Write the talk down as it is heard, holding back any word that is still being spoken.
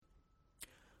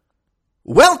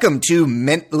Welcome to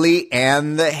Mentally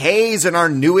and the Haze and our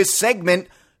newest segment,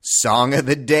 Song of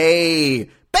the Day.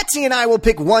 Betsy and I will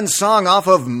pick one song off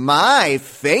of my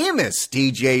famous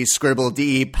DJ Scribble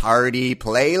D party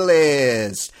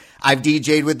playlist. I've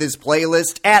DJ'd with this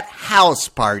playlist at house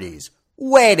parties,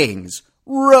 weddings,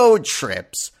 road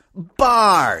trips,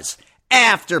 bars,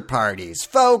 after parties.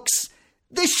 Folks,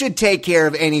 this should take care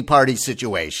of any party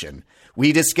situation.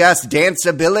 We discuss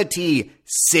danceability,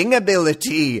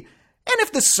 singability, and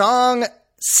if the song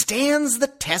stands the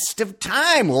test of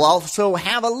time, we'll also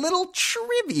have a little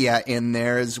trivia in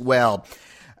there as well.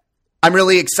 I'm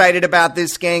really excited about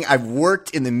this, gang. I've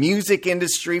worked in the music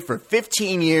industry for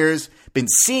 15 years, been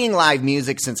seeing live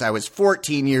music since I was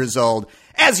 14 years old.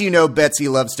 As you know, Betsy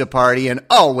loves to party and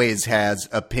always has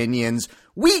opinions.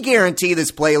 We guarantee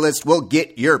this playlist will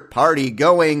get your party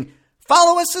going.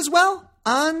 Follow us as well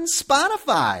on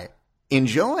Spotify.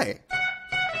 Enjoy.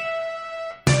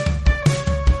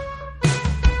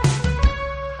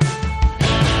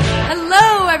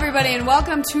 Hello, everybody, and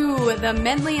welcome to the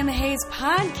Mentally and the Haze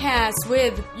podcast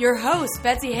with your host,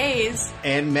 Betsy Hayes.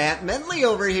 And Matt Mentley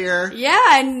over here.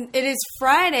 Yeah, and it is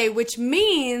Friday, which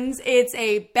means it's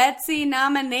a Betsy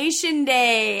nomination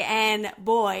day. And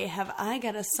boy, have I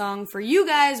got a song for you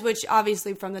guys, which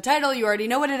obviously from the title, you already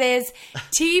know what it is.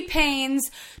 T-Pain's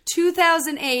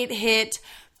 2008 hit,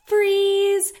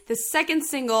 Freeze, the second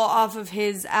single off of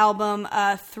his album,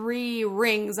 Three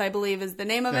Rings, I believe is the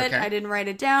name of it. Okay. I didn't write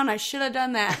it down. I should have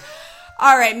done that.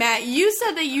 All right, Matt, you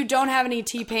said that you don't have any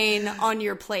T-Pain on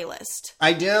your playlist.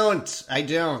 I don't.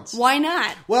 Why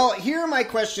not? Well, here are my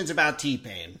questions about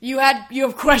T-Pain. You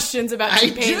have questions about I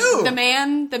T-Pain. do. The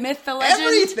man, the myth, the legend?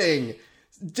 Everything.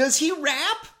 Does he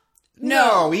rap?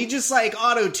 No, he just like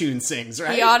auto-tune sings,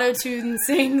 right? He auto-tune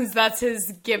sings. That's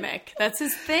his gimmick. That's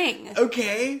his thing.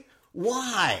 Okay,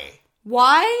 why?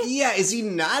 Why? Yeah, is he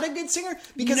not a good singer?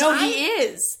 Because No, he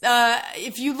is.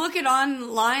 If you look it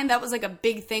online, that was like a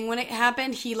big thing when it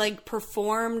happened. He like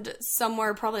performed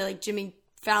somewhere, probably like Jimmy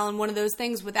Fallon, one of those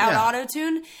things without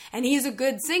auto-tune. And he's a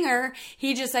good singer.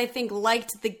 He just, I think,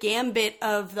 liked the gambit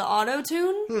of the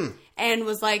auto-tune and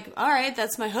was like, all right,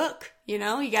 that's my hook. You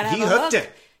know, you gotta have He a hooked hook.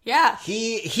 it. Yeah.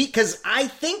 Because I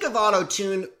think of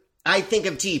auto-tune, I think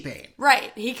of T-Pain.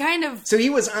 Right. He kind of... So he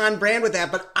was on brand with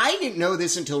that, but I didn't know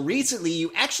this until recently.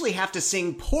 You actually have to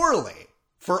sing poorly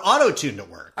for auto-tune to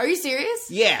work. Are you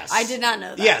serious? Yes. I did not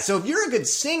know that. Yeah, so if you're a good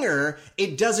singer,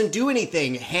 it doesn't do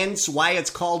anything, hence why it's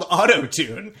called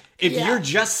auto-tune. If you're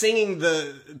just singing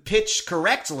the pitch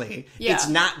correctly, it's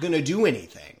not going to do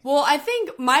anything. Well, I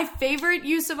think my favorite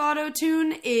use of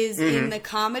auto-tune is in the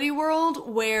comedy world,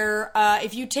 where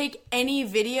if you take any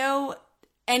video,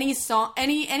 any song,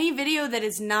 any video that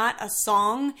is not a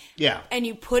song, and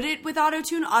you put it with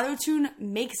auto-tune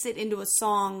makes it into a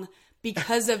song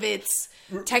because of its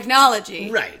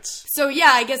technology. Right. So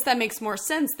yeah, I guess that makes more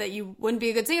sense that you wouldn't be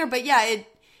a good singer, but yeah, it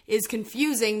is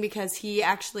confusing because he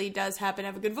actually does happen to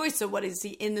have a good voice. So what, is he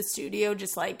in the studio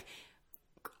just like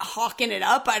hawking it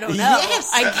up? I don't know.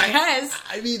 Yes, I guess.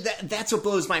 I mean, that's what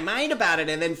blows my mind about it.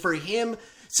 And then for him,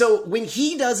 so when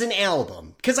he does an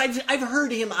album, because I've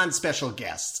heard him on special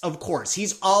guests, of course.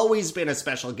 He's always been a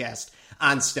special guest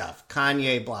on stuff.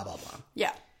 Kanye, blah, blah, blah.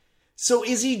 Yeah. So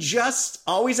is he just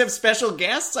always have special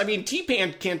guests? I mean,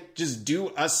 T-Pain can't just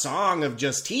do a song of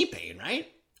just T-Pain, right?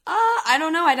 I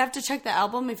don't know. I'd have to check the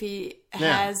album if he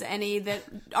has any that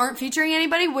aren't featuring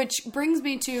anybody, which brings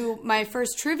me to my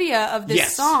first trivia of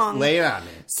this song. Lay it on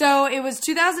me. So it was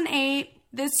 2008.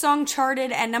 This song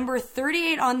charted at number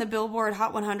 38 on the Billboard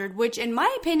Hot 100, which in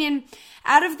my opinion,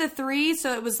 out of the three,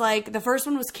 so it was like, the first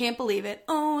one was Can't Believe It.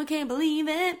 Oh, I can't believe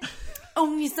it.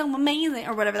 Oh, you're so amazing.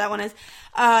 Or whatever that one is.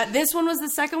 This one was the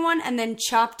second one, and then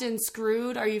Chopped and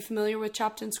Screwed. Are you familiar with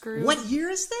Chopped and Screwed? What year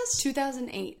is this?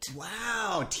 2008.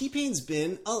 Wow, T-Pain's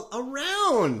been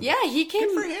around. Yeah, he came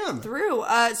Good for him. through.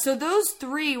 So those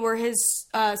three were his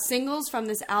singles from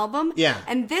this album. Yeah.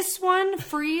 And this one,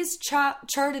 Freeze,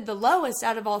 charted the lowest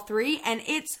out of all three, and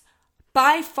it's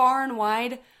by far and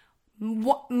wide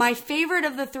my favorite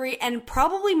of the three, and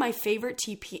probably my favorite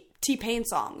T-Pain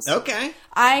songs. Okay.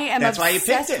 I am That's why you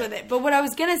obsessed picked it. with it. But what I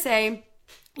was going to say,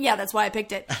 yeah, that's why I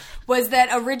picked it, was that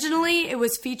originally it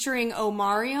was featuring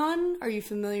Omarion. Are you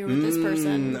familiar with this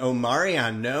person?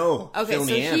 Omarion, no. Okay, Fill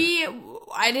so me in.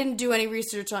 I didn't do any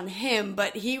research on him,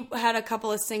 but he had a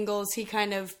couple of singles. He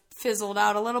kind of fizzled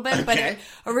out a little bit, but it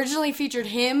originally featured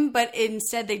him, but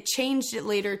instead they changed it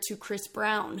later to Chris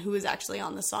Brown, who is actually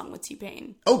on the song with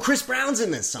T-Pain. Oh, Chris Brown's in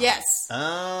this song. Yes.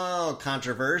 Oh,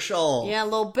 controversial. Yeah, a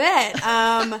little bit.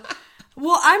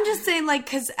 Well, I'm just saying, like,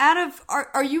 because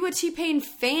are you a T-Pain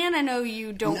fan? I know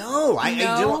you don't. No,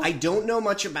 I don't know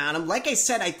much about him. Like I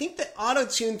said, I think the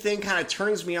auto-tune thing kind of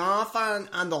turns me off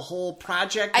on the whole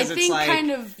project. I think it's like, kind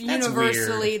of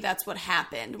universally weird. that's what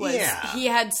happened. Was Yeah. he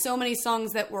had so many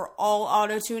songs that were all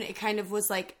auto-tune, it kind of was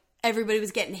like everybody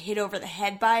was getting hit over the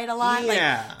head by it a lot.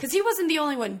 Yeah. Because he wasn't the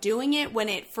only one doing it when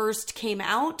it first came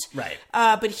out. Right.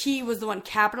 But he was the one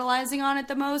capitalizing on it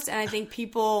the most, and I think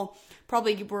people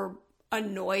probably were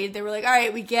annoyed. They were like, all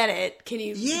right, we get it. Can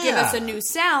you give us a new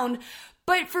sound?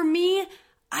 But for me,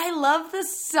 I love the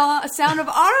sound of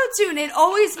auto-tune. It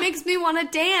always makes me want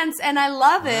to dance, and I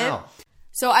love it.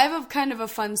 So I have a kind of a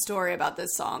fun story about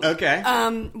this song. Okay.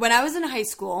 When I was in high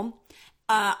school,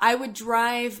 I would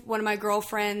drive one of my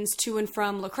girlfriends to and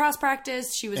from lacrosse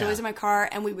practice. She was always in my car,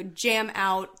 and we would jam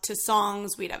out to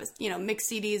songs. We'd have, mix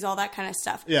CDs, all that kind of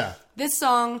stuff. Yeah. This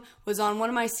song was on one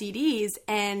of my CDs,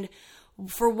 and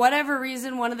for whatever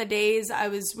reason, one of the days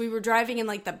we were driving in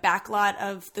like the back lot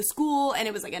of the school, and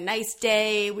it was like a nice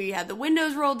day. We had the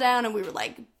windows rolled down, and we were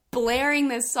like blaring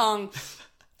this song.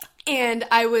 And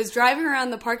I was driving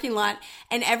around the parking lot,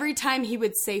 and every time he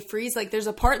would say freeze, like there's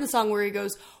a part in the song where he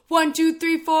goes 1, 2,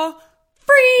 3, 4,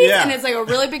 freeze, and it's like a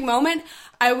really big moment.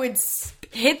 I would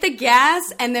hit the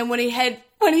gas, and then when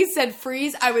he said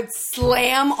freeze, I would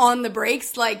slam on the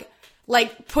brakes, like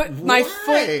put my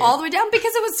foot all the way down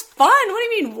because it was fun. What do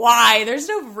you mean, why? There's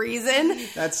no reason.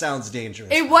 That sounds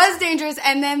dangerous. It was dangerous.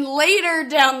 And then later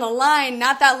down the line,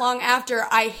 not that long after,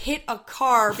 I hit a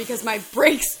car because my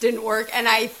brakes didn't work. And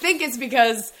I think it's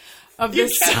because of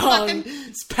this song.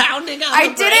 Pounding on I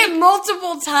the did brake. it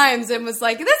multiple times and was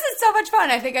like, this is so much fun.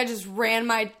 I think I just ran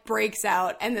my brakes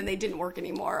out, and then they didn't work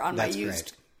anymore on my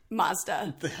used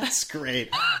Mazda. That's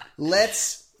great.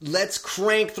 Let's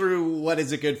crank through what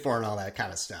is it good for and all that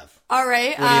kind of stuff. All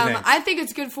right. What do you think? I think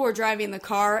it's good for driving the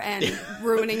car and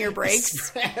ruining your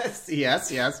brakes.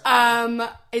 Yes.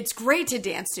 It's great to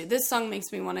dance to. This song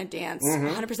makes me want to dance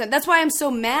 100%. Mm-hmm. That's why I'm so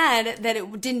mad that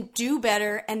it didn't do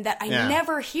better and that I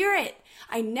never hear it.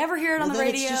 I never hear it on the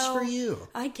radio. It's just for you.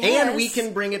 I guess. And we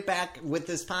can bring it back with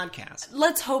this podcast.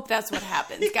 Let's hope that's what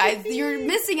happens, guys. You're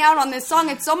missing out on this song.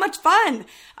 It's so much fun.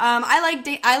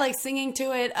 I like singing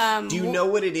to it. Do you know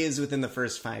what it is within the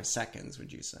first 5 seconds,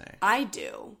 would you say? I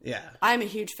do. Yeah. I'm a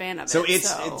huge fan of So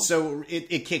it.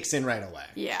 it kicks in right away.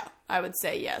 Yeah, I would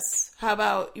say yes. How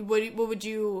about, what would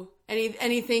you...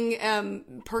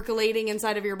 Anything percolating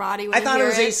inside of your body when I you thought hear it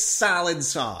was a solid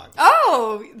song.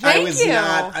 Oh, thank you.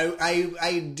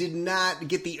 I did not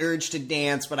get the urge to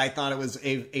dance, but I thought it was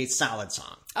a solid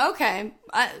song. Okay.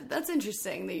 That's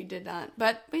interesting that you did not.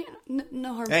 But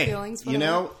no hard feelings.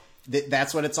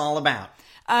 That's what it's all about.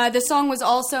 The song was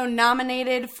also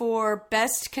nominated for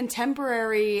Best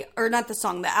Contemporary, or not the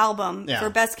song, the album, for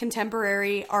Best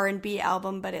Contemporary R&B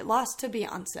album, but it lost to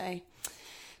Beyonce.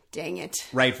 Dang it.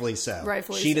 Rightfully so.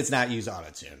 She does not use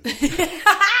autotune.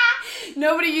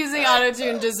 Nobody using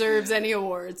autotune deserves any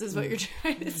awards, is what you're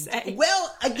trying to say.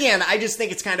 Well, again, I just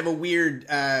think it's kind of a weird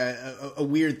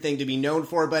thing to be known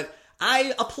for, but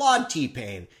I applaud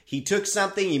T-Pain. He took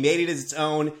something, he made it as its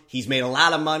own. He's made a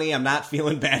lot of money. I'm not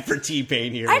feeling bad for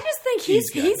T-Pain here. I just think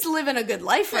he's living a good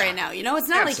life right now. It's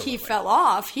not like he fell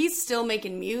off. He's still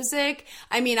making music.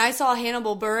 I mean, I saw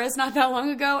Hannibal Buress not that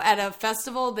long ago at a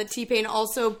festival that T-Pain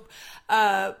also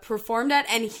performed at,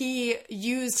 and he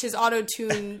used his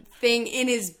auto-tune thing in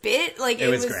his bit. Like it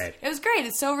was great. It was great.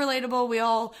 It's so relatable. We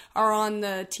all are on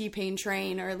the T-Pain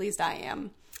train, or at least I am.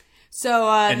 So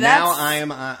now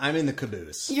I'm in the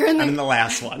caboose. I'm in the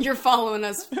last one. You're following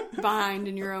us behind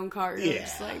in your own car. You're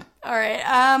just like, all right.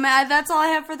 That's all I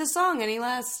have for the song. Any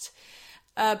last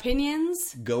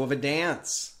opinions? Go have a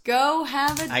dance. Go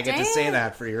have a dance. I get to say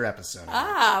that for your episode.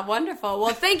 Wonderful. Well,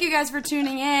 thank you guys for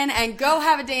tuning in, and go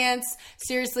have a dance.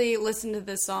 Seriously, listen to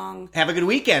this song. Have a good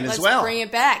weekend as well. Let's bring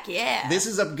it back. Yeah. This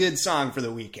is a good song for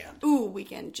the weekend. Ooh,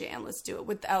 weekend jam. Let's do it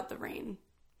without the rain.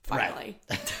 Finally.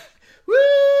 Right.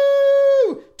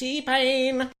 Woo!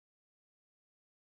 T-Pain.